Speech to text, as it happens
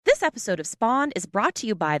This episode of Spawned is brought to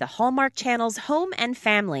you by the Hallmark Channel's Home and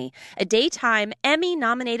Family, a daytime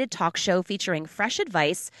Emmy-nominated talk show featuring fresh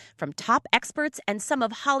advice from top experts and some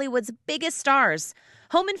of Hollywood's biggest stars.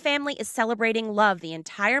 Home and Family is celebrating love the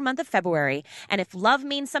entire month of February, and if love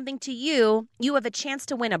means something to you, you have a chance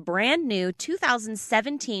to win a brand new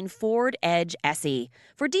 2017 Ford Edge SE.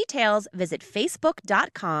 For details, visit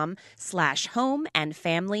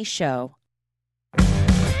facebook.com/homeandfamilyshow.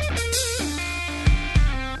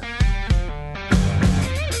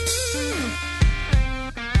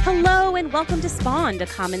 Hello and welcome to Spawned, a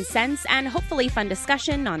common sense and hopefully fun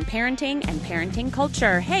discussion on parenting and parenting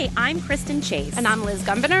culture. Hey, I'm Kristen Chase. And I'm Liz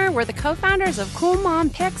Gumbiner. We're the co-founders of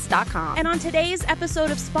CoolMomPicks.com. And on today's episode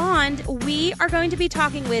of Spawned, we are going to be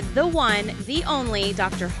talking with the one, the only,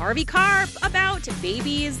 Dr. Harvey Karp about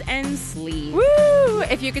babies and sleep. Woo!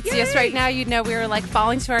 If you could see us right now, you'd know we were like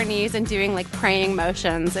falling to our knees and doing like praying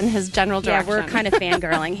motions in his general direction. Yeah, we're kind of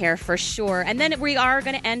fangirling here for sure. And then we are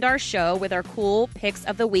going to end our show with our cool picks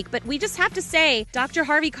of the week. But we just have to say, Dr.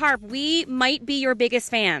 Harvey Karp, we might be your biggest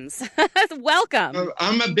fans. Welcome.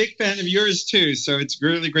 I'm a big fan of yours too, so it's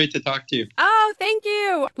really great to talk to you. Oh, thank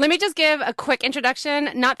you. Let me just give a quick introduction.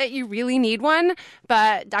 Not that you really need one,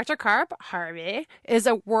 but Dr. Karp, Harvey, is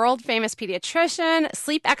a world-famous pediatrician,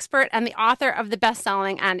 sleep expert, and the author of the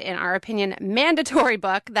best-selling and, in our opinion, mandatory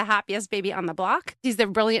book, The Happiest Baby on the Block. He's the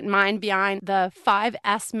brilliant mind behind the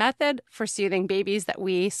 5S method for soothing babies that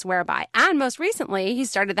we swear by. And most recently, he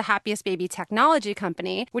started the Happiest Baby Technology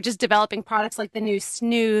Company, which is developing products like the new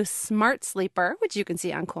Snoo Smart Sleeper, which you can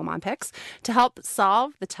see on Cool Mom Picks, to help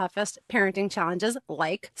solve the toughest parenting challenges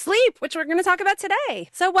like sleep, which we're going to talk about today.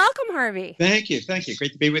 So welcome, Harvey. Thank you.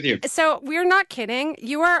 Great to be with you. So we're not kidding.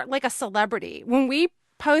 You are like a celebrity. When we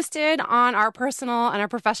posted on our personal and our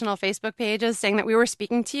professional Facebook pages saying that we were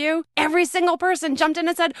speaking to you, every single person jumped in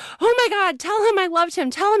and said, "Oh my God, tell him I loved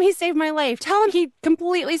him. Tell him he saved my life. Tell him he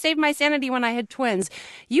completely saved my sanity when I had twins."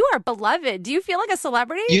 You are beloved. Do you feel like a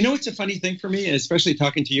celebrity? You know what's a funny thing for me, especially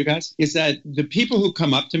talking to you guys, is that the people who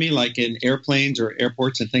come up to me like in airplanes or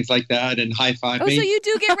airports and things like that and high-five me. So you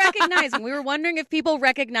do get recognized. We were wondering if people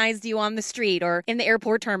recognized you on the street or in the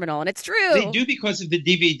airport terminal, and it's true. They do because of the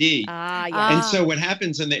DVD. Yeah. And so what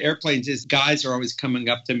happens in the airplanes is guys are always coming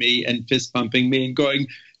up to me and fist bumping me and going,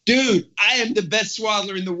 "Dude, I am the best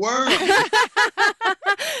swaddler in the world."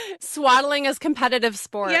 Swaddling is competitive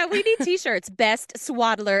sport. Yeah, we need t-shirts. Best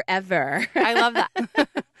swaddler ever. I love that.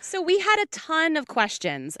 So we had a ton of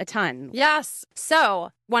questions, a ton. Yes. So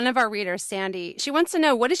one of our readers, Sandy, she wants to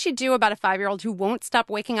know, what does she do about a 5-year-old who won't stop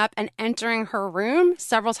waking up and entering her room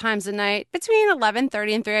several times a night between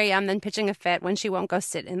 11:30 and 3 a.m., then pitching a fit when she won't go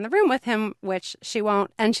sit in the room with him, which she won't,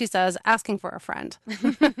 and she says, asking for a friend.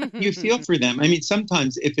 You feel for them. I mean,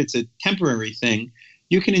 sometimes if it's a temporary thing,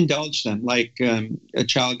 you can indulge them, like a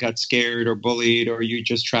child got scared or bullied, or you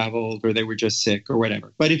just traveled, or they were just sick, or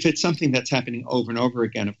whatever. But if it's something that's happening over and over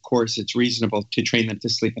again, of course, it's reasonable to train them to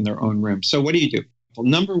sleep in their own room. So what do you do? Well,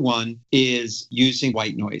 number one is using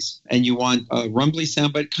white noise. And you want a rumbly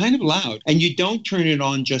sound, but kind of loud. And you don't turn it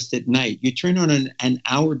on just at night. You turn it on an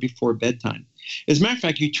hour before bedtime. As a matter of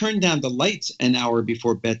fact, you turn down the lights an hour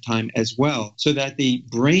before bedtime as well, so that the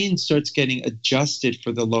brain starts getting adjusted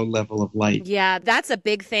for the low level of light. Yeah, that's a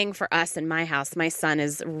big thing for us in my house. My son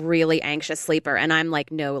is really anxious sleeper, and I'm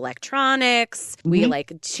like, no electronics. We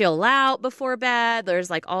like chill out before bed.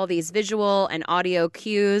 There's like all these visual and audio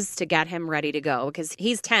cues to get him ready to go, because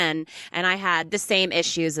he's 10 and I had the same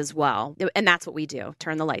issues as well. And that's what we do.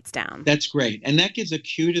 Turn the lights down. That's great. And that gives a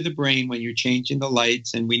cue to the brain when you're changing the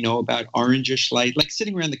lights. And we know about orangish light, like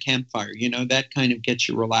sitting around the campfire, that kind of gets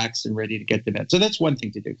you relaxed and ready to get to bed. So that's one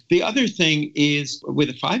thing to do. The other thing is with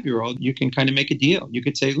a 5-year-old, you can kind of make a deal. You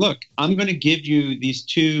could say, look, I'm going to give you these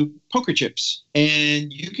 2 poker chips,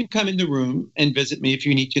 and you can come in the room and visit me if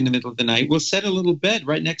you need to in the middle of the night. We'll set a little bed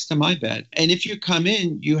right next to my bed. And if you come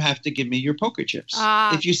in, you have to give me your poker chips.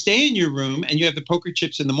 If you stay in your room and you have the poker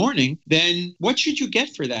chips in the morning, then what should you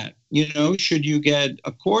get for that? Should you get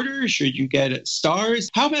a quarter? Should you get stars?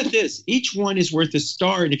 How about this? Each one is worth a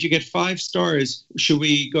star. And if you get 5 stars, should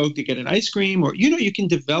we go to get an ice cream? Or, you can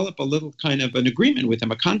develop a little kind of an agreement with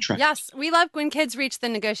them, a contract. Yes, we love when kids reach the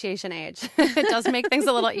negotiation age. It does make things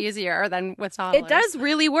a little easier than with toddlers. It does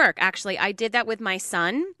really work, actually. I did that with my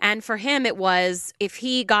son. And for him, it was if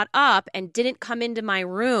he got up and didn't come into my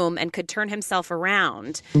room and could turn himself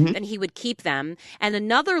around, then he would keep them. And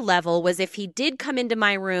another level was if he did come into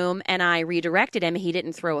my room and I redirected him, he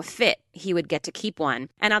didn't throw a fit, he would get to keep one.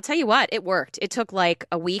 And I'll tell you what, it worked. It took like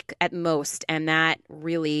a week at most, and that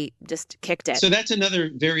really just kicked it. So that's another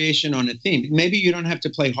variation on a theme. Maybe you don't have to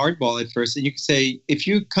play hardball at first. And you can say, if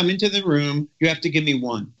you come into the room, you have to give me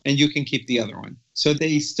one, and you can keep the other one. So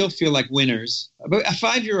they still feel like winners. But a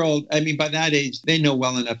 5-year-old, I mean, by that age, they know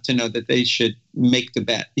well enough to know that they should make the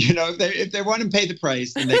bet. You know, if they want to pay the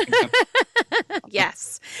price, then they can come.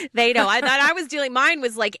 Yes, they know. I thought I was dealing, mine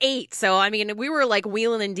was like 8. So, I mean, we were like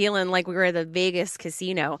wheeling and dealing like we were at the Vegas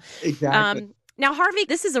casino. Exactly. Now, Harvey,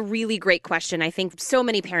 this is a really great question. I think so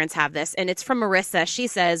many parents have this, and it's from Marissa. She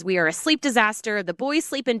says, we are a sleep disaster. The boys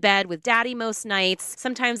sleep in bed with daddy most nights.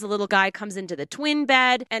 Sometimes the little guy comes into the twin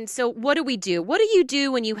bed. And so what do we do? What do you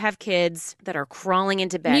do when you have kids that are crawling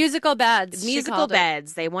into bed? Musical beds. Musical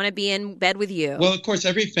beds. They want to be in bed with you. Well, of course,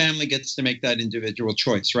 every family gets to make that individual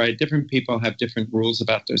choice, right? Different people have different rules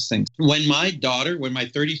about those things. When my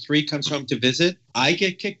 33 comes home to visit, I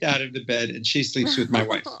get kicked out of the bed and she sleeps with my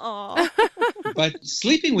wife. But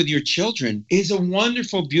sleeping with your children is a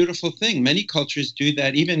wonderful, beautiful thing. Many cultures do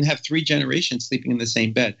that, even have 3 generations sleeping in the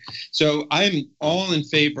same bed. So I'm all in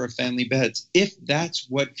favor of family beds if that's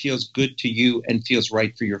what feels good to you and feels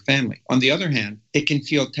right for your family. On the other hand, it can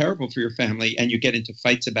feel terrible for your family and you get into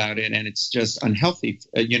fights about it and it's just unhealthy,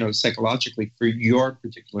 psychologically for your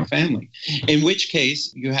particular family, in which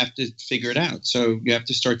case you have to figure it out. So you have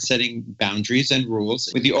to start setting boundaries and rules.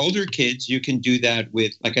 With the older kids, you can do that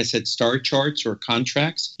with, like I said, star charts or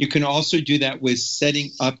contracts. You can also do that with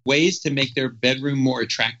setting up ways to make their bedroom more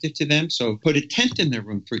attractive to them. So put a tent in their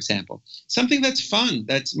room, for example, something that's fun,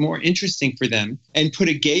 that's more interesting for them, and put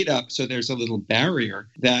a gate up so there's a little barrier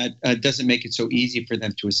that doesn't make it so easy for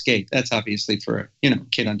them to escape. That's obviously for a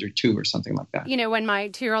kid under 2 or something like that. When my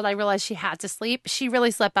 2-year-old, I realized she had to sleep, she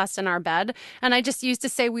really slept best in our bed. And I just used to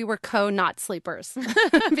say we were not sleepers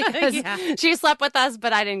because she slept with us,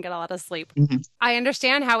 but I didn't get a lot of sleep. Mm-hmm. I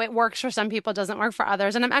understand how it works for some people, doesn't work for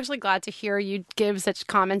others. And I'm actually glad to hear you give such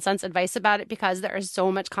common sense advice about it because there is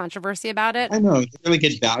so much controversy about it. I know. They really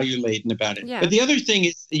get value laden about it. Yeah. But the other thing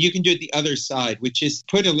is you can do it the other side, which is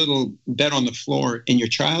put a little bed on the floor in your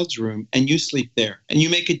child's room and you sleep there. And you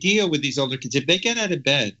make a deal with these older kids. If they get out of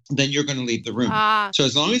bed, then you're going to leave the room. So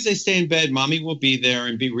as long as they stay in bed, mommy will be there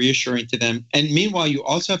and be reassuring to them. And meanwhile, you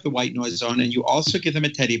also have the white noise on and you also give them a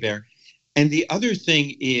teddy bear. And the other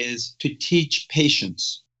thing is to teach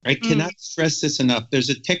patience. I cannot stress this enough. There's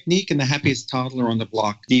a technique in The Happiest Toddler on the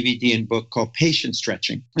Block DVD and book called patience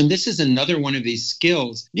stretching. And this is another one of these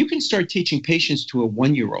skills. You can start teaching patience to a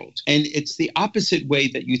 1-year-old. And it's the opposite way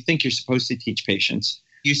that you think you're supposed to teach patience.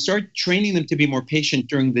 You start training them to be more patient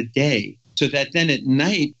during the day, so that then at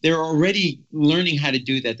night, they're already learning how to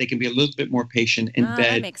do that. They can be a little bit more patient in bed.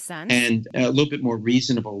 That makes sense. And a little bit more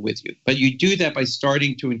reasonable with you. But you do that by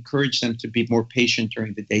starting to encourage them to be more patient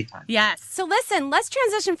during the daytime. Yes. So listen, let's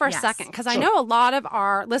transition for a second because I know a lot of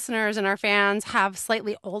our listeners and our fans have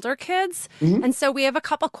slightly older kids. Mm-hmm. And so we have a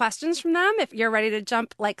couple questions from them if you're ready to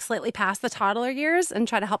jump slightly past the toddler years and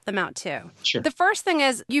try to help them out too. Sure. The first thing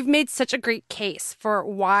is you've made such a great case for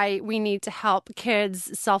why we need to help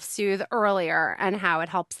kids self-soothe earlier and how it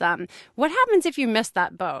helps them. What happens if you missed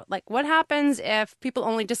that boat? What happens if people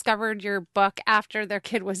only discovered your book after their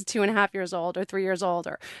kid was 2.5 years old or 3 years old,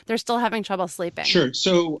 or they're still having trouble sleeping? Sure.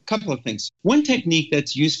 So a couple of things. One technique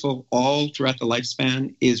that's useful all throughout the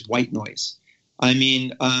lifespan is white noise. I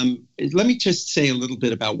mean, let me just say a little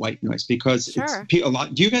bit about white noise because it's a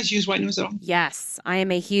lot. Do you guys use white noise at all? Yes, I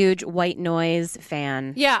am a huge white noise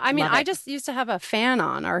fan. Yeah, I mean, I just used to have a fan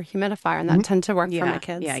on or humidifier, and that tend to work for my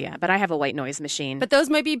kids. Yeah, but I have a white noise machine. But those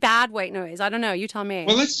might be bad white noise. I don't know. You tell me.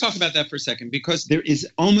 Well, let's talk about that for a second because there is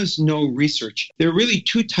almost no research. There are really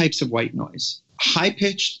 2 types of white noise,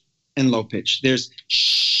 high-pitched and low-pitched. There's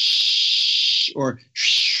shh or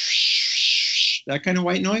shh, that kind of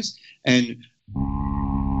white noise, and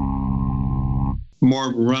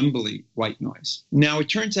more rumbly white noise. Now, it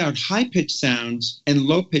turns out high-pitched sounds and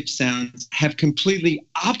low-pitched sounds have completely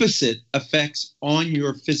opposite effects on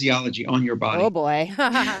your physiology, on your body. Oh, boy.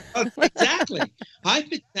 Exactly.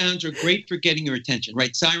 High-pitched sounds are great for getting your attention,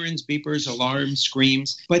 right? Sirens, beepers, alarms,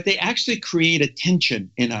 screams, but they actually create a tension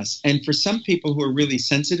in us. And for some people who are really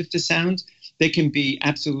sensitive to sound, they can be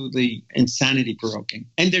absolutely insanity-provoking.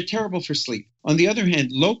 And they're terrible for sleep. On the other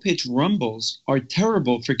hand, low-pitched rumbles are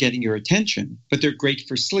terrible for getting your attention, but they're great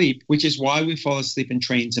for sleep, which is why we fall asleep in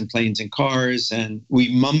trains and planes and cars, and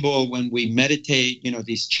we mumble when we meditate,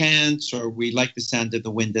 these chants, or we like the sound of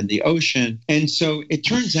the wind and the ocean. And so it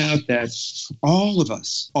turns out that all of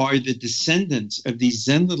us are the descendants of these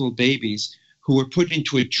Zen little babies who were put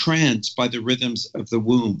into a trance by the rhythms of the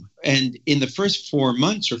womb. And in the first 4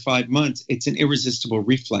 months or 5 months, it's an irresistible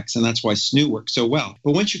reflex. And that's why snoo works so well.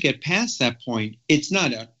 But once you get past that point, it's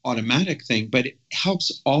not an automatic thing, but it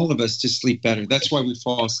helps all of us to sleep better. That's why we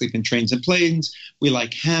fall asleep in trains and planes. We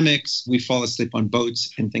like hammocks. We fall asleep on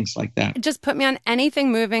boats and things like that. Just put me on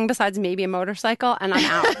anything moving besides maybe a motorcycle, and I'm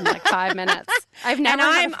out in like 5 minutes. I've never. And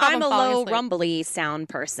had I'm a falling low asleep. rumbly sound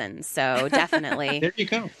person, so definitely. There you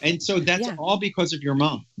go. And so that's all because of your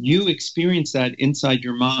mom. You experience that inside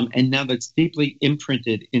your mom, and now that's deeply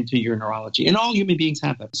imprinted into your neurology. And all human beings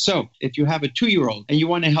have that. So if you have a 2-year-old and you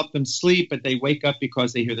want to help them sleep, but they wake up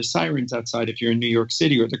because they hear the sirens outside if you're in New York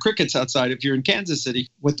City, or the crickets outside if you're in Kansas City,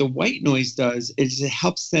 what the white noise does is it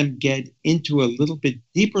helps them get into a little bit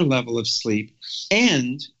deeper level of sleep.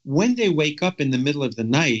 And when they wake up in the middle of the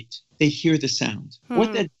night, they hear the sound.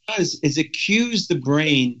 What that does is it cues the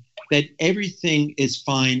brain that everything is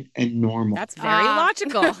fine and normal. That's very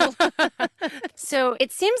logical. So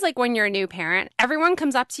it seems like when you're a new parent, everyone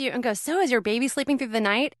comes up to you and goes, so is your baby sleeping through the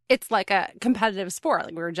night? It's like a competitive sport,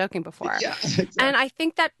 like we were joking before. Yeah, exactly. And I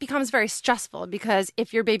think that becomes very stressful because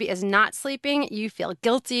if your baby is not sleeping, you feel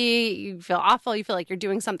guilty, you feel awful, you feel like you're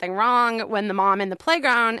doing something wrong when the mom in the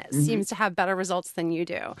playground seems to have better results than you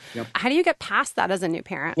do. Yep. How do you get past that as a new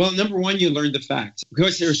parent? Well, number one, you learn the facts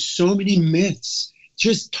because there are so many myths,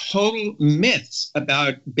 just total myths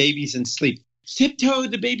about babies and sleep. Tiptoe,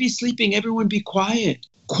 the baby's sleeping, everyone be quiet.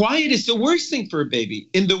 Quiet is the worst thing for a baby.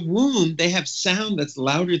 In the womb, they have sound that's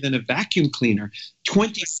louder than a vacuum cleaner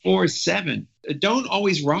 24/7. Don't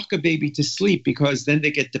always rock a baby to sleep because then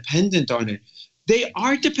they get dependent on it. They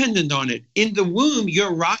are dependent on it. In the womb,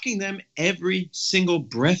 you're rocking them every single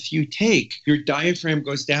breath you take. Your diaphragm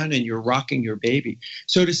goes down and you're rocking your baby.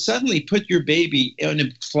 So to suddenly put your baby in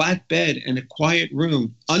a flat bed in a quiet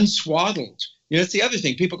room, unswaddled, that's the other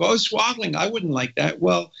thing. People go, oh, swaddling, I wouldn't like that.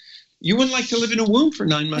 Well, you wouldn't like to live in a womb for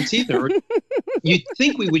 9 months either. You'd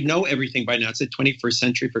think we would know everything by now. It's the 21st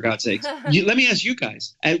century, for God's sakes. Let me ask you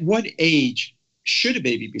guys, at what age should a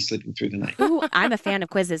baby be sleeping through the night? Ooh, I'm a fan of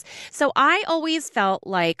quizzes. So I always felt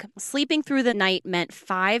like sleeping through the night meant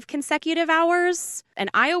 5 consecutive hours. And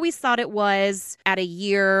I always thought it was at a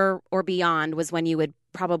year or beyond was when you would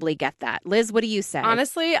probably get that. Liz, what do you say?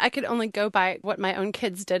 Honestly, I could only go by what my own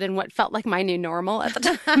kids did and what felt like my new normal at the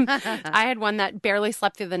time. I had one that barely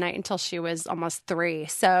slept through the night until she was almost 3.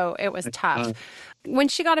 So it was tough. When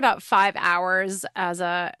she got about 5 hours as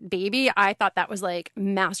a baby, I thought that was like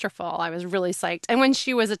masterful. I was really psyched. And when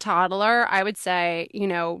she was a toddler, I would say,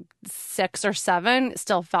 6 or 7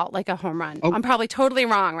 still felt like a home run. I'm probably totally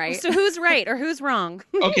wrong, right? So who's right or who's wrong?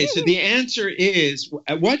 Okay, so the answer is,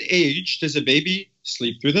 at what age does a baby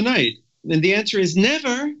sleep through the night? And the answer is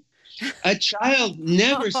never. A child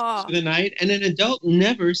never sleeps through the night, and an adult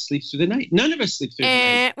never sleeps through the night. None of us sleep through the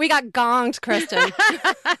night. We got gonged, Kristen.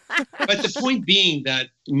 But the point being that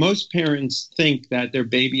most parents think that their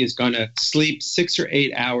baby is going to sleep 6 or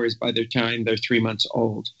 8 hours by the time they're 3 months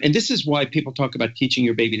old. And this is why people talk about teaching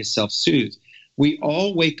your baby to self-soothe. We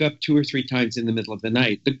all wake up 2 or 3 times in the middle of the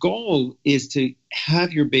night. The goal is to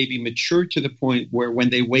have your baby mature to the point where when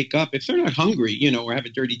they wake up, if they're not hungry, or have a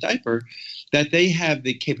dirty diaper, that they have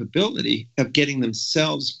the capability of getting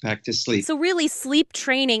themselves back to sleep. So really, sleep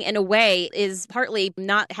training in a way is partly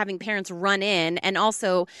not having parents run in and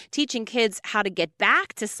also teaching kids how to get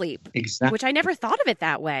back to sleep. Exactly. Which I never thought of it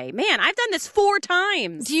that way. Man, I've done this 4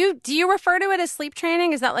 times. Do you refer to it as sleep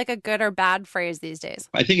training? Is that like a good or bad phrase these days?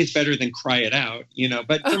 I think it's better than cry it out,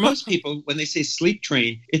 But for most people, when they say sleep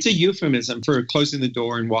train, it's a euphemism for closing the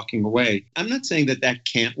door and walking away. I'm not saying that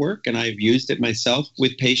can't work, and I've used it myself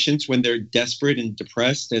with patients when they're desperate and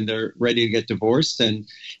depressed and they're ready to get divorced and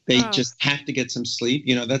they just have to get some sleep.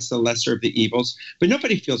 That's the lesser of the evils. But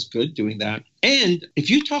nobody feels good doing that. And if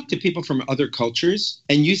you talk to people from other cultures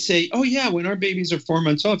and you say, oh, yeah, when our babies are 4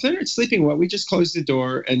 months old, if they're not sleeping well, we just close the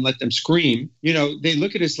door and let them scream. They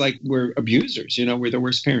look at us like we're abusers, we're the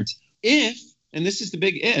worst parents. And this is the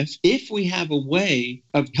big if we have a way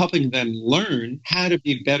of helping them learn how to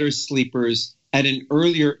be better sleepers at an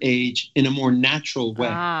earlier age in a more natural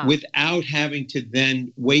way without having to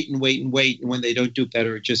then wait. And when they don't do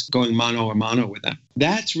better, just going mano a mano with them.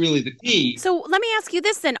 That's really the key. So let me ask you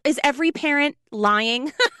this then. Is every parent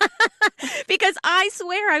lying? Because I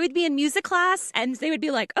swear I would be in music class and they would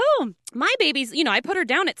be like, oh, my baby's, I put her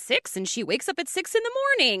down at 6 and she wakes up at 6 in the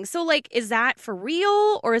morning. So is that for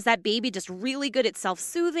real? Or is that baby just really good at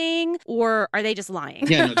self-soothing? Or are they just lying?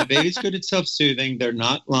 Yeah, no, the baby's good at self-soothing. They're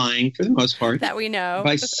not lying for the most part. That we know.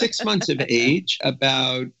 By 6 months of age,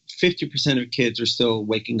 about 50% of kids are still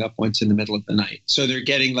waking up once in the middle of the night. So they're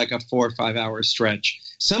getting like a 4 or 5 hour stretch.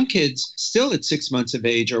 Some kids still at 6 months of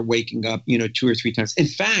age are waking up, 2 or 3 times. In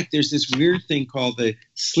fact, there's this weird thing called the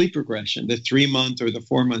sleep regression, the 3-month or the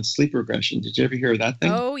 4-month sleep regression. Did you ever hear of that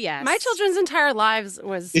thing? Oh, yes. My children's entire lives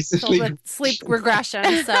was It's the filled with sleep regression.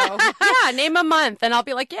 So, yeah, name a month, and I'll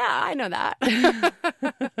be like, yeah, I know that.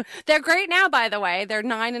 They're great now, by the way. They're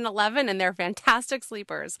 9 and 11, and they're fantastic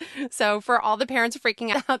sleepers. So for all the parents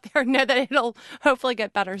freaking out there, know that it'll hopefully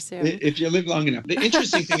get better soon. If you live long enough. The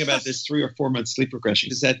interesting thing about this 3 or 4 month sleep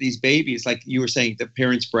regression is that these babies, like you were saying, the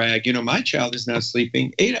parents brag, my child is now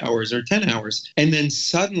sleeping 8 hours or 10 hours. And then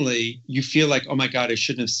suddenly you feel like, oh my God, I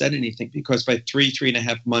shouldn't have said anything, because by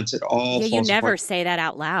 3.5 months, it all falls you never apart. say that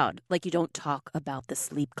out loud. Like, you don't talk about the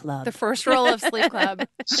sleep club. The first rule of Sleep Club.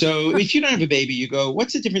 So if you don't have a baby, you go,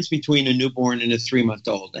 what's the difference between a newborn and a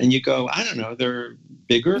 3-month-old? And you go, I don't know, they're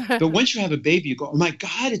bigger. But once you have a baby, you go, oh my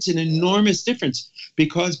God, it's an enormous difference.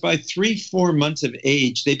 Because by 3-4 months of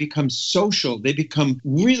age, they become social. They become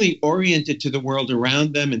really oriented to the world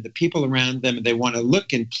around them and the people around them. And they want to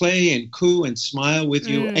look and play and coo and smile with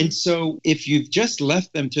you. And so if you've just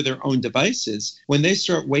left them to their own devices, when they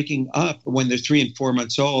start waking up when they're 3 and 4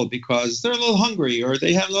 months old because they're a little hungry or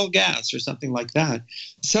they have a little gas or something like that,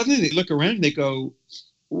 suddenly they look around and they go,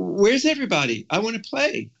 where's everybody? I want to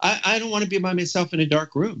play. I don't want to be by myself in a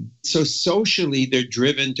dark room. So socially, they're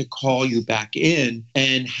driven to call you back in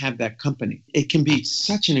and have that company. It can be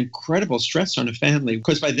such an incredible stress on a family,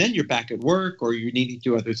 because by then you're back at work or you're needing to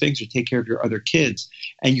do other things or take care of your other kids,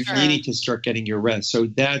 and you're needing to start getting your rest. So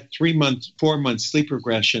that 3-month, 4-month sleep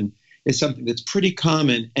regression is something that's pretty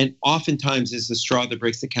common, and oftentimes is the straw that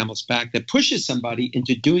breaks the camel's back, that pushes somebody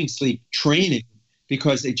into doing sleep training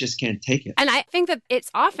because they just can't take it. And I think that it's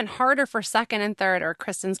often harder for second and third, or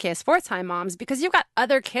Kristen's case, 4th-time moms, because you've got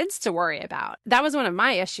other kids to worry about. That was one of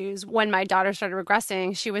my issues when my daughter started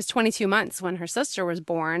regressing. She was 22 months when her sister was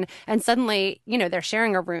born. And suddenly, they're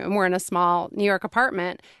sharing a room. We're in a small New York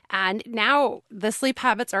apartment. And now the sleep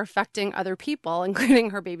habits are affecting other people,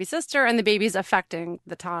 including her baby sister, and the baby's affecting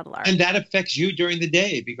the toddler. And that affects you during the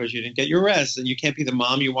day because you didn't get your rest and you can't be the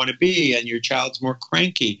mom you want to be, and your child's more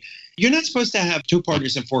cranky. You're not supposed to have 2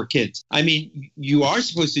 partners and 4 kids. I mean, you are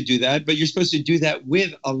supposed to do that, but you're supposed to do that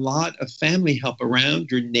with a lot of family help around,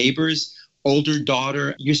 your neighbors, older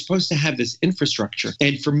daughter. You're supposed to have this infrastructure.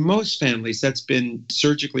 And for most families, that's been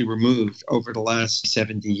surgically removed over the last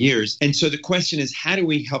 70 years. And so the question is, how do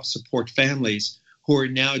we help support families who are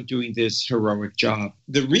now doing this heroic job?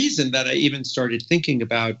 The reason that I even started thinking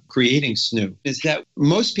about creating SNOO is that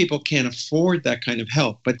most people can't afford that kind of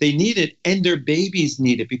help, but they need it and their babies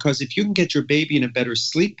need it, because if you can get your baby in a better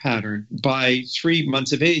sleep pattern by 3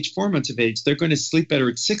 months of age, 4 months of age, they're going to sleep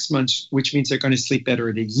better at 6 months, which means they're going to sleep better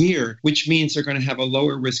at a year, which means they're going to have a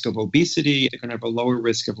lower risk of obesity, they're going to have a lower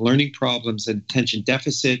risk of learning problems and attention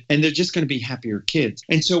deficit, and they're just going to be happier kids.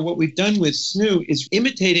 And so what we've done with SNOO is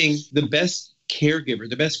imitating the best caregiver,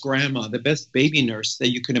 the best grandma, the best baby nurse that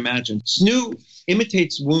you can imagine. SNOO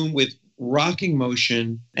imitates womb with rocking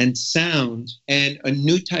motion and sound and a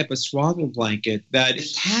new type of swaddle blanket that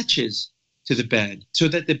attaches to the bed so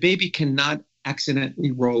that the baby cannot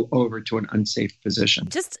accidentally roll over to an unsafe position.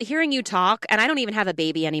 Just hearing you talk, and I don't even have a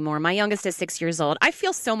baby anymore. My youngest is 6 years old. I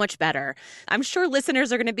feel so much better. I'm sure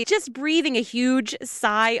listeners are going to be just breathing a huge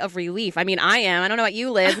sigh of relief. I mean, I am. I don't know about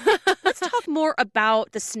you, Liz. Let's talk more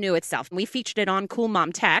about the SNOO itself. We featured it on Cool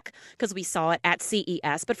Mom Tech because we saw it at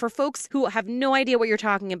CES. But for folks who have no idea what you're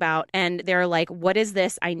talking about and they're like, what is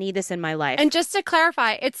this? I need this in my life. And just to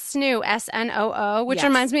clarify, it's SNOO, S-N-O-O, which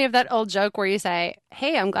reminds me of that old joke where you say,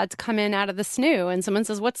 hey, I'm glad to come in out of the SNOO. And someone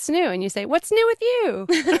says, what's SNOO? And you say, what's new with you?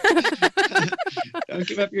 Don't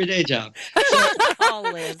give up your day job.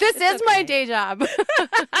 Liz, this is my day job.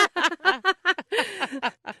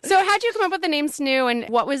 So how'd you come up with the name SNOO, and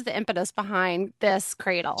what was the impetus behind this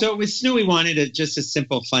cradle? So with SNOO, we wanted just a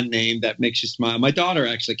simple, fun name that makes you smile. My daughter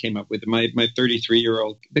actually came up with it, my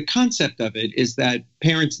 33-year-old. The concept of it is that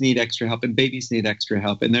parents need extra help and babies need extra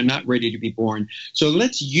help, and they're not ready to be born. So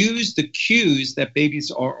let's use the cues that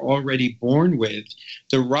babies are already born with,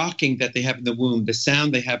 the rocking that they have in the womb, the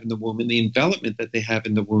sound they have in the womb, and the envelopment that they have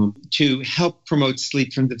in the womb to help promote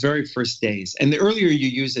sleep from the very first days. And the earlier you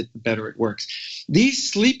use it, the better it works.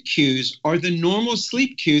 These sleep cues are the normal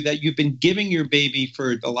sleep cue that you've been giving your baby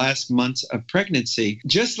for the last months of pregnancy.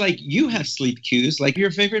 Just like you have sleep cues, like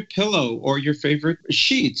your favorite pillow or your favorite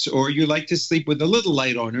sheets, or you like to sleep with a little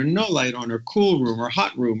light on or no light on, or cool room or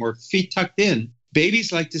hot room or feet tucked in.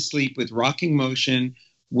 Babies like to sleep with rocking motion,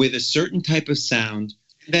 with a certain type of sound,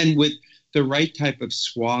 then with the right type of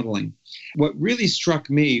swaddling. What really struck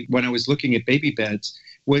me when I was looking at baby beds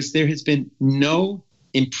was there has been no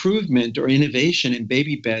improvement or innovation in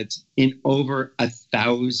baby beds in over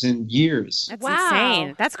 1,000 years. That's Wow.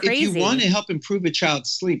 insane. That's crazy. If you want to help improve a child's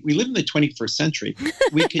sleep, we live in the 21st century.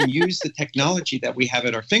 We can use the technology that we have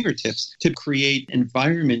at our fingertips to create an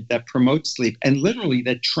environment that promotes sleep and literally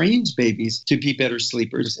that trains babies to be better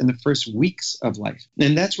sleepers in the first weeks of life.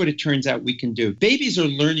 And that's what it turns out we can do. Babies are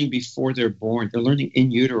learning before they're born. They're learning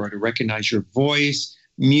in utero to recognize your voice,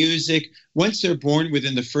 music. Once they're born,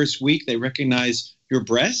 within the first week, they recognize your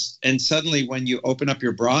breast. And suddenly when you open up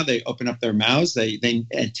your bra, they open up their mouths. They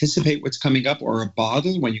anticipate what's coming up, or a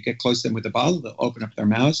bottle. When you get close to them with a bottle, they'll open up their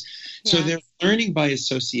mouths. So they're learning by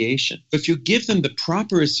association. If you give them the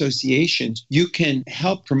proper associations, you can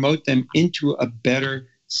help promote them into a better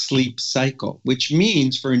sleep cycle, which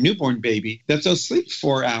means for a newborn baby that they'll sleep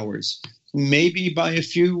 4 hours. Maybe by a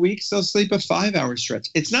few weeks, they'll sleep a 5-hour stretch.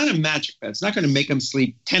 It's not a magic bed. It's not going to make them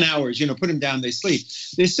sleep 10 hours, put them down, they sleep.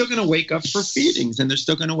 They're still going to wake up for feedings, and they're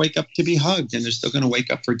still going to wake up to be hugged, and they're still going to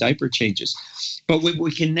wake up for diaper changes. But what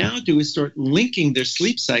we can now do is start linking their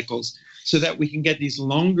sleep cycles so that we can get these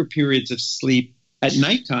longer periods of sleep at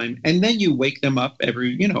nighttime. And then you wake them up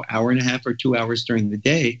every, hour and a half or 2 hours during the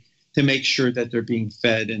day to make sure that they're being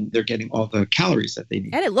fed and they're getting all the calories that they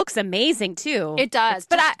need. And it looks amazing, too. It does. It's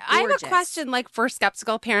But just I have a gorgeous. question, for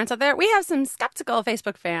skeptical parents out there. We have some skeptical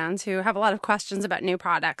Facebook fans who have a lot of questions about new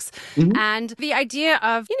products. Mhm. And the idea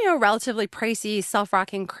of, relatively pricey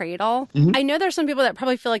self-rocking cradle. Mhm. I know there's some people that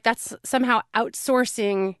probably feel like that's somehow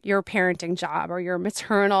outsourcing your parenting job or your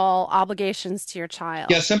maternal obligations to your child.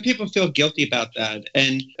 Yeah, some people feel guilty about that.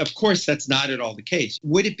 And of course, that's not at all the case.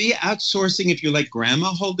 Would it be outsourcing if you let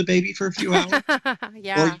grandma hold the baby for a few hours?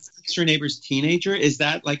 Yeah. Or you fix your neighbor's teenager? Is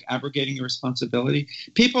that like abrogating your responsibility?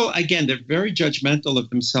 People, again, they're very judgmental of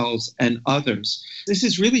themselves and others. This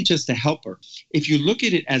is really just a helper. If you look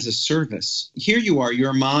at it as a service, here you are,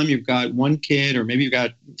 you're a mom, you've got one kid, or maybe you've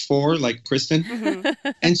got 4, like Kristen. Mhm.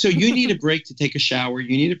 And so you need a break to take a shower.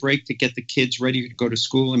 You need a break to get the kids ready to go to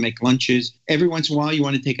school and make lunches. Every once in a while, you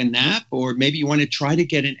want to take a nap, or maybe you want to try to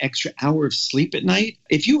get an extra hour of sleep at night.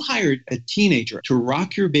 If you hired a teenager to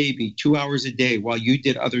rock your baby 2 hours a day while you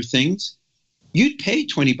did other things, you'd pay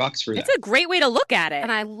 $20 for that. It's a great way to look at it. And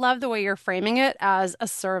I love the way you're framing it as a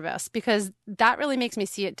service, because that really makes me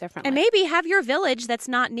see it differently. And maybe have your village that's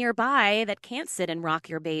not nearby that can't sit and rock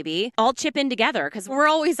your baby all chip in together, because we're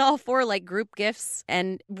always all for group gifts,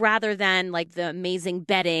 and rather than the amazing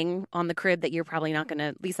bedding on the crib that you're probably not going to,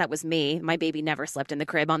 at least that was me. My baby never slept in the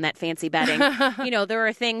crib on that fancy bedding. There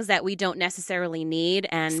are things that we don't necessarily need.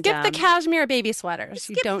 And skip the cashmere baby sweaters.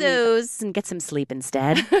 skip those and get some sleep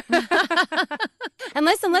instead. And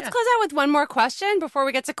listen, let's close out with one more question before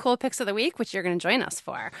we get to cool picks of the week, which you're going to join us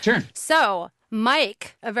for. Sure. So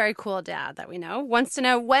Mike, a very cool dad that we know, wants to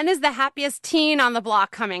know, when is the happiest teen on the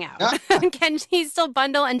block coming out? Can he still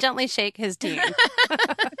bundle and gently shake his teen?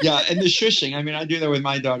 Yeah, and the shushing. I do that with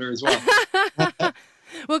my daughter as well.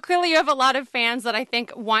 Well, clearly you have a lot of fans that I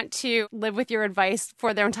think want to live with your advice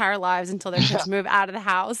for their entire lives until their kids move out of the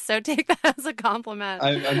house. So take that as a compliment.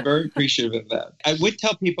 I'm very appreciative of that. I would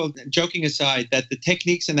tell people, joking aside, that the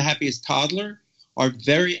techniques in the happiest toddler are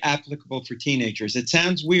very applicable for teenagers. It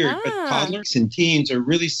sounds weird, but toddlers and teens are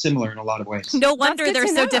really similar in a lot of ways. No wonder good they're to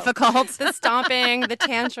so know. difficult. The stomping, the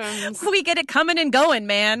tantrums. We get it coming and going,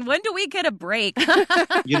 man. When do we get a break?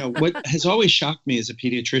 What has always shocked me as a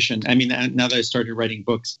pediatrician, now that I started writing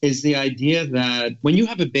books, is the idea that when you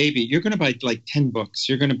have a baby, you're going to buy 10 books.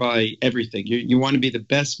 You're going to buy everything. You want to be the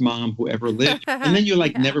best mom who ever lived. And then you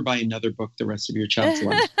never buy another book the rest of your child's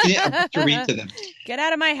life. To read to them. Get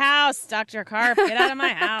out of my house, Dr. Karp. Get out of my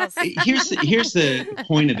house. Here's the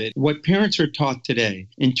point of it. What parents are taught today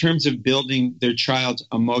in terms of building their child's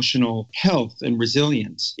emotional health and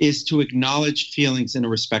resilience is to acknowledge feelings in a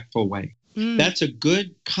respectful way. That's a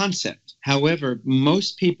good concept. However,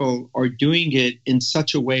 most people are doing it in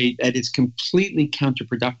such a way that it's completely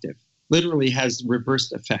counterproductive. Literally has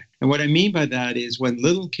reversed effect. And what I mean by that is when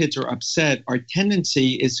little kids are upset, our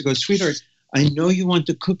tendency is to go, sweetheart, I know you want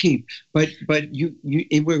the cookie, but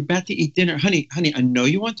we're about to eat dinner. Honey, I know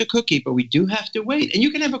you want the cookie, but we do have to wait. And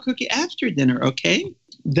you can have a cookie after dinner, okay?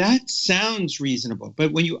 That sounds reasonable.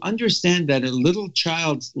 But when you understand that a little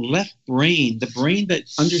child's left brain, the brain that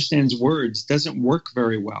understands words, doesn't work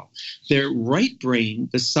very well. Their right brain,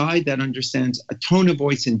 the side that understands a tone of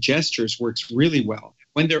voice and gestures, works really well.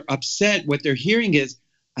 When they're upset, what they're hearing is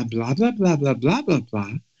a blah, blah, blah, blah, blah, blah,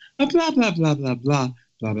 blah, a blah, blah, blah, blah, blah.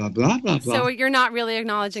 Blah, blah, blah, blah, blah. So you're not really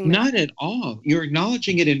acknowledging that? Not at all. You're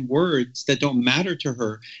acknowledging it in words that don't matter to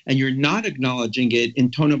her, and you're not acknowledging it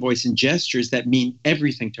in tone of voice and gestures that mean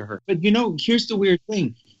everything to her. But here's the weird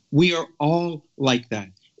thing. We are all like that.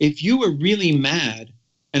 If you were really mad,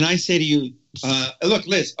 and I say to you, look,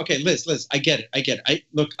 Liz, okay, Liz, I get it.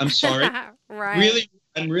 Look, I'm sorry. Right. Really,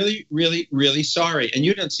 I'm really, really, really sorry. And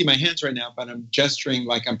you don't see my hands right now, but I'm gesturing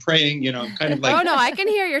like I'm praying, I'm kind of like. Oh, no, I can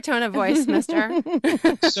hear your tone of voice, mister.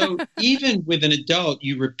 So even with an adult,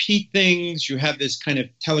 you repeat things, you have this kind of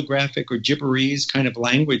telegraphic or gibberese kind of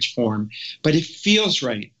language form, but it feels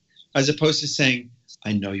right, as opposed to saying,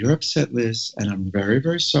 I know you're upset, Liz, and I'm very,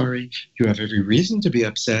 very sorry. You have every reason to be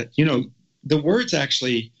upset. The words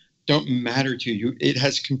actually don't matter to you. It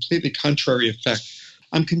has completely contrary effect.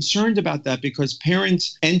 I'm concerned about that because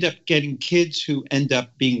parents end up getting kids who end up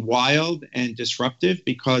being wild and disruptive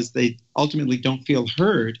because they ultimately don't feel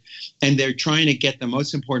heard, and they're trying to get the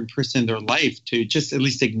most important person in their life to just at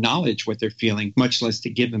least acknowledge what they're feeling, much less to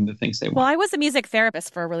give them the things they want. Well, I was a music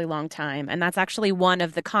therapist for a really long time, and that's actually one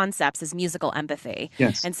of the concepts is musical empathy.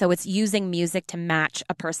 Yes. And so it's using music to match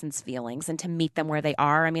a person's feelings and to meet them where they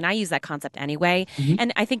are. I mean, I use that concept anyway,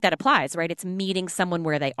 and I think that applies, right? It's meeting someone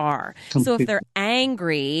where they are. So if they're angry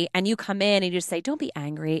and you come in and you just say, don't be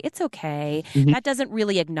angry, it's okay. That doesn't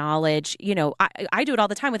really acknowledge, I do it all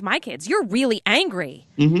the time with my kids. You're really angry.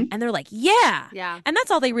 And they're like, yeah. And that's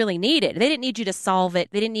all they really needed. They didn't need you to solve it.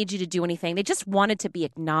 They didn't need you to do anything. They just wanted to be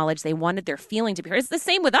acknowledged. They wanted their feeling to be heard. It's the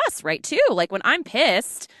same with us, right, too? Like when I'm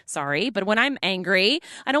pissed, but when I'm angry,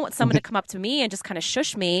 I don't want someone to come up to me and just kind of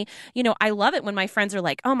shush me. I love it when my friends are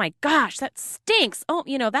like, oh my gosh, that stinks. Oh,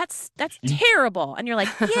 that's terrible. And you're like,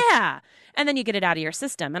 yeah. And then you get it out of your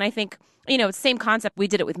system. And I think, same concept. We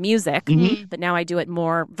did it with music, but now I do it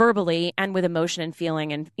more verbally and with emotion and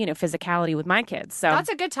feeling and, physicality with my kids. So that's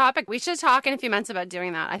a good topic. We should talk in a few months about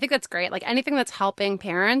doing that. I think that's great. Like anything that's helping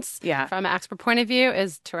parents from an expert point of view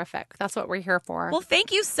is terrific. That's what we're here for. Well,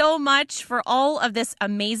 thank you so much for all of this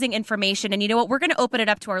amazing information. And you know what? We're going to open it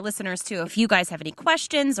up to our listeners, too. If you guys have any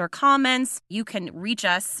questions or comments, you can reach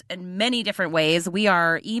us in many different ways. We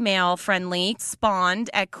are email friendly,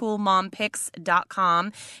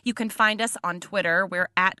 spawned@coolmompics.com. You can find us on Twitter. We're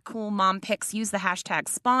at coolmompics. Use the hashtag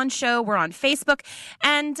Spawn Show. We're on Facebook.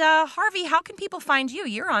 And Harvey, how can people find you?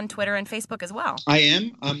 You're on Twitter and Facebook as well. I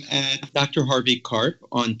am. I'm at Dr. Harvey Karp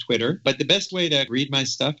on Twitter. But the best way to read my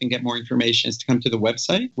stuff and get more information is to come to the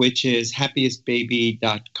website, which is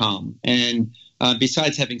happiestbaby.com. And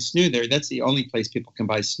besides having Snoo there, that's the only place people can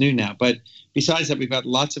buy Snoo now. But besides that, we've got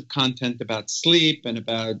lots of content about sleep and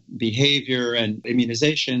about behavior and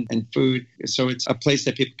immunization and food. So it's a place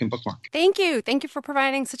that people can bookmark. Thank you. Thank you for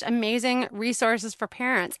providing such amazing resources for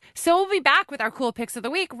parents. So we'll be back with our cool picks of the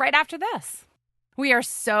week right after this. We are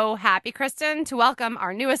so happy, Kristen, to welcome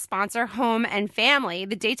our newest sponsor, Home and Family,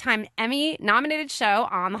 the daytime Emmy-nominated show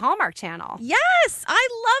on the Hallmark Channel. Yes, I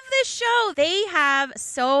love this show. They have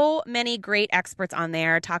so many great experts on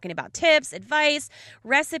there talking about tips, advice,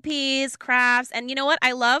 recipes, crafts. And you know what?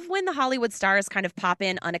 I love when the Hollywood stars kind of pop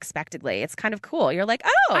in unexpectedly. It's kind of cool. You're like,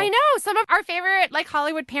 oh. I know. Some of our favorite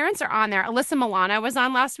Hollywood parents are on there. Alyssa Milano was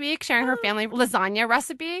on last week sharing her family lasagna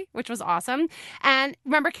recipe, which was awesome. And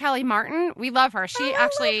remember Kelly Martin? We love her. She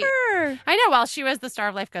actually, love her. I know, well, she was the star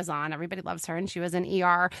of Life Goes On. Everybody loves her, and she was in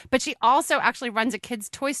ER. But she also actually runs a kids'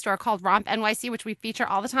 toy store called Romp NYC, which we feature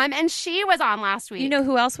all the time. And she was on last week. You know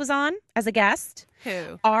who else was on as a guest?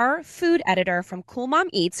 Who? Our food editor from Cool Mom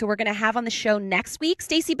Eats, who we're going to have on the show next week,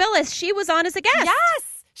 Stacey Billis. She was on as a guest. Yes.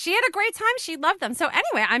 She had a great time. She loved them. So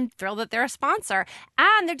anyway, I'm thrilled that they're a sponsor.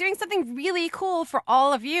 And they're doing something really cool for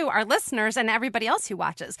all of you, our listeners, and everybody else who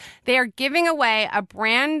watches. They are giving away a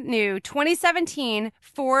brand new 2017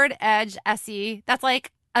 Ford Edge SE. That's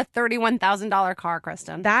like a $31,000 car,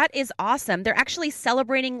 Kristen. That is awesome. They're actually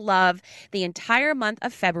celebrating love the entire month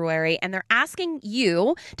of February, and they're asking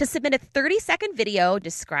you to submit a 30-second video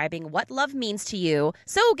describing what love means to you.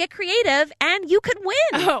 So get creative, and you could win.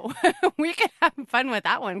 Oh, we could have fun with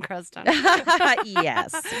that one, Kristen.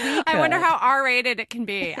 Yes, we could. I wonder how R-rated it can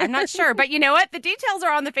be. I'm not sure. But you know what? The details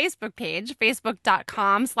are on the Facebook page,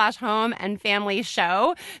 facebook.com/home and family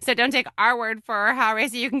show. So don't take our word for how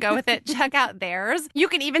racy you can go with it. Check out theirs. You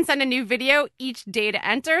can even send a new video each day to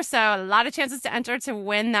enter. So a lot of chances to enter to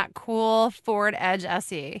win that cool Ford Edge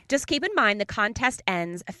SE. Just keep in mind the contest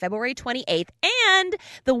ends February 28th, and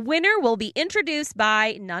the winner will be introduced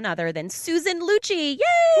by none other than Susan Lucci.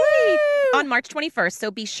 Yay! Woo! On March 21st.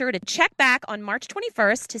 So be sure to check back on March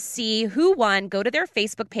 21st to see who won. Go to their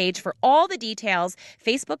Facebook page for all the details.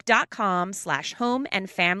 Facebook.com/home and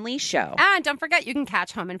family show. And don't forget, you can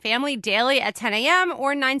catch Home and Family daily at 10 a.m.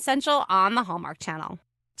 or 9 Central on the Hallmark Channel.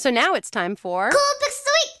 So now it's time for Cool Picks of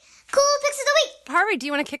the Week! Cool Picks of the Week! Harvey, do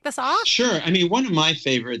you want to kick this off? Sure. I mean, one of my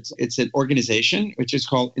favorites, it's an organization which is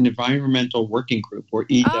called an Environmental Working Group, or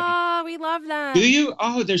EW. Oh, we love them. Do you?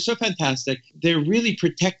 Oh, they're so fantastic. They're really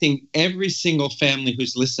protecting every single family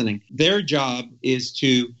who's listening. Their job is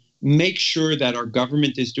to make sure that our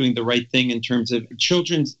government is doing the right thing in terms of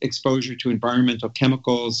children's exposure to environmental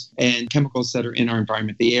chemicals and chemicals that are in our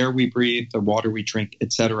environment, the air we breathe, the water we drink,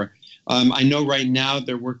 etc. I know right now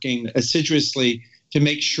they're working assiduously to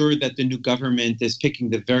make sure that the new government is picking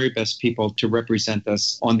the very best people to represent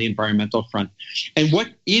us on the environmental front. And what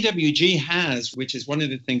EWG has, which is one of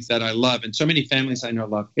the things that I love, and so many families I know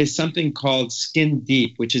love, is something called Skin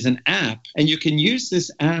Deep, which is an app. And you can use this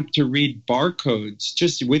app to read barcodes.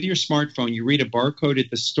 Just with your smartphone, you read a barcode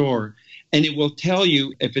at the store, and it will tell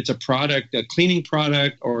you if it's a product, a cleaning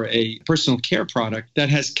product or a personal care product that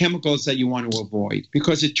has chemicals that you want to avoid.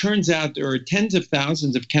 Because it turns out there are tens of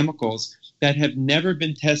thousands of chemicals that have never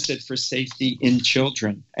been tested for safety in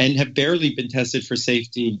children and have barely been tested for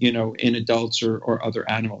safety, in adults or other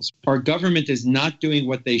animals. Our government is not doing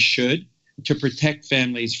what they should to protect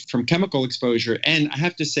families from chemical exposure. And I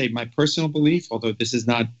have to say, my personal belief, although this is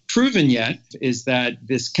not proven yet, is that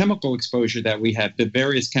this chemical exposure that we have, the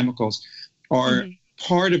various chemicals, are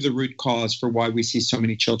part of the root cause for why we see so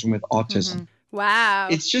many children with autism. Wow.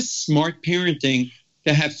 It's just smart parenting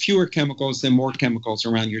to have fewer chemicals than more chemicals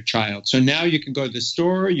around your child. So now you can go to the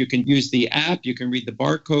store, you can use the app, you can read the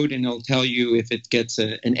barcode, and it'll tell you if it gets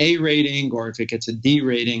an A rating or if it gets a D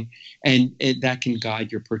rating, and that can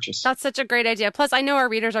guide your purchase. That's such a great idea. Plus, I know our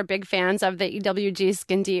readers are big fans of the EWG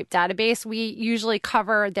Skin Deep database. We usually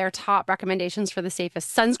cover their top recommendations for the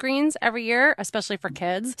safest sunscreens every year, especially for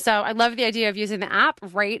kids. So I love the idea of using the app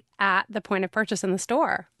right at the point of purchase in the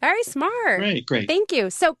store. Very smart. Great. Thank you.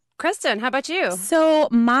 So Kristen, how about you? So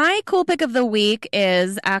my cool pick of the week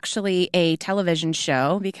is actually a television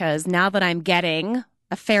show, because now that I'm getting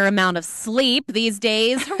a fair amount of sleep these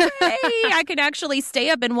days, hooray, I could actually stay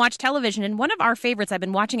up and watch television. And one of our favorites, I've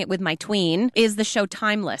been watching it with my tween, is the show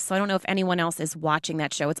Timeless. So I don't know if anyone else is watching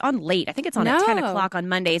that show. It's on late. I think it's on at 10 o'clock on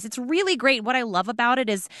Mondays. It's really great. What I love about it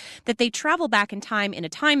is that they travel back in time in a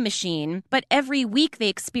time machine, but every week they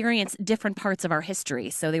experience different parts of our history.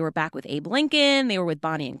 So they were back with Abe Lincoln, they were with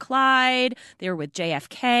Bonnie and Clyde, they were with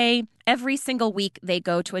JFK. Every single week, they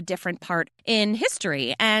go to a different part in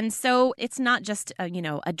history. And so it's not just,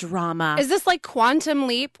 a drama. Is this like Quantum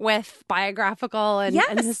Leap with biographical and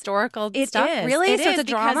historical stuff? It is. Really? It So is it's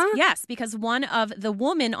a drama? Yes, because one of the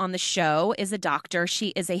women on the show is a doctor. She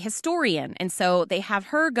is a historian. And so they have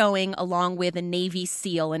her going along with a Navy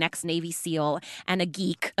SEAL, an ex-Navy SEAL, and a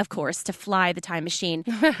geek, of course, to fly the time machine.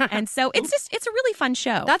 And so it's a really fun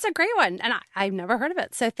show. That's a great one. And I've never heard of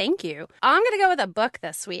it. So thank you. I'm going to go with a book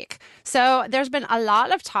this week. So there's been a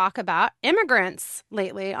lot of talk about immigrants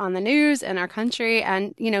lately on the news in our country.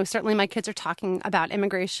 And, certainly my kids are talking about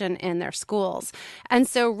immigration in their schools. And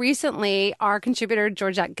so recently, our contributor,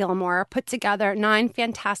 Georgette Gilmore, put together 9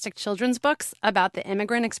 fantastic children's books about the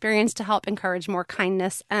immigrant experience to help encourage more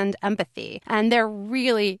kindness and empathy. And they're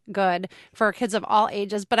really good for kids of all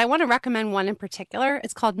ages. But I want to recommend one in particular.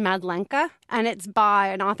 It's called Madlenka, and it's by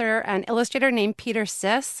an author and illustrator named Peter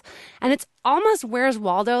Siss. And it's almost Where's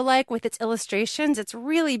Waldo-like with its illustrations. It's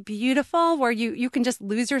really beautiful, where you can just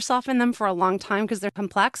lose yourself in them for a long time because they're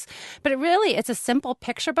complex. But it's a simple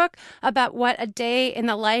picture book about what a day in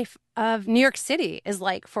the life of New York City is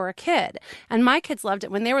like for a kid. And my kids loved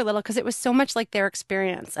it when they were little because it was so much like their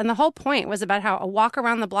experience. And the whole point was about how a walk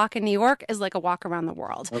around the block in New York is like a walk around the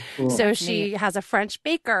world. Oh, cool. So she has a French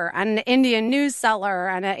baker, an Indian news seller,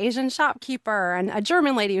 and an Asian shopkeeper, and a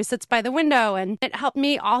German lady who sits by the window. And it helped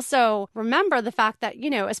me also remember the fact that,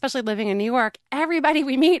 especially living in New York, everybody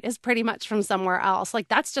we meet is pretty much from somewhere else. Like,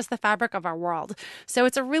 that's just the fabric of our world. So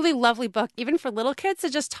it's a really lovely book, even for little kids, to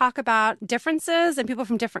just talk about differences and people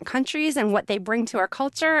from different countries and what they bring to our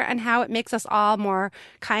culture and how it makes us all more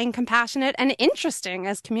kind, compassionate, and interesting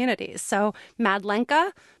as communities. So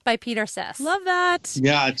Madlenka by Peter Siss. Love that.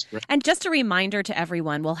 Yeah, it's great. And just a reminder to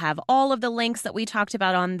everyone, we'll have all of the links that we talked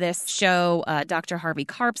about on this show, Dr. Harvey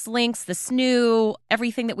Karp's links, the SNU,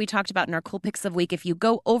 everything that we talked about in our Cool Picks of the Week. If you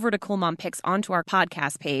go over to Cool Mom Picks onto our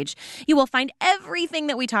podcast page, you will find everything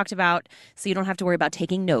that we talked about, so you don't have to worry about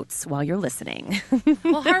taking notes while you're listening.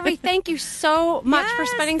 Well, Harvey, thank you so much for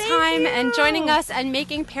spending time and joining us and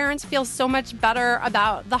making parents feel so much better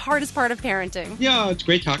about the hardest part of parenting. Yeah, it's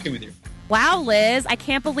great talking with you. Wow, Liz, I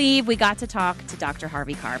can't believe we got to talk to Dr.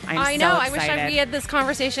 Harvey Karp. I know. I wish we had this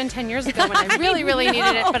conversation 10 years ago when I really, really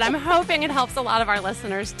needed it, but I'm hoping it helps a lot of our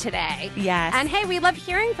listeners today. Yes. And hey, we love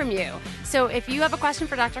hearing from you. So if you have a question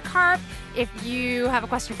for Dr. Karp, if you have a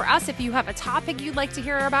question for us, if you have a topic you'd like to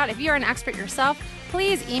hear about, if you're an expert yourself,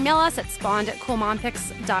 please email us at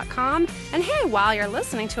spawned@coolmompics.com. And hey, while you're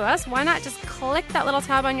listening to us, why not just click that little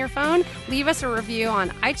tab on your phone, leave us a review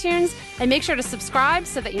on iTunes, and make sure to subscribe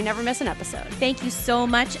so that you never miss an episode. Thank you so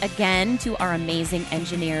much again to our amazing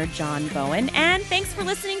engineer, John Bowen. And thanks for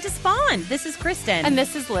listening to Spawn. This is Kristen. And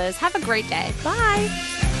this is Liz. Have a great day. Bye.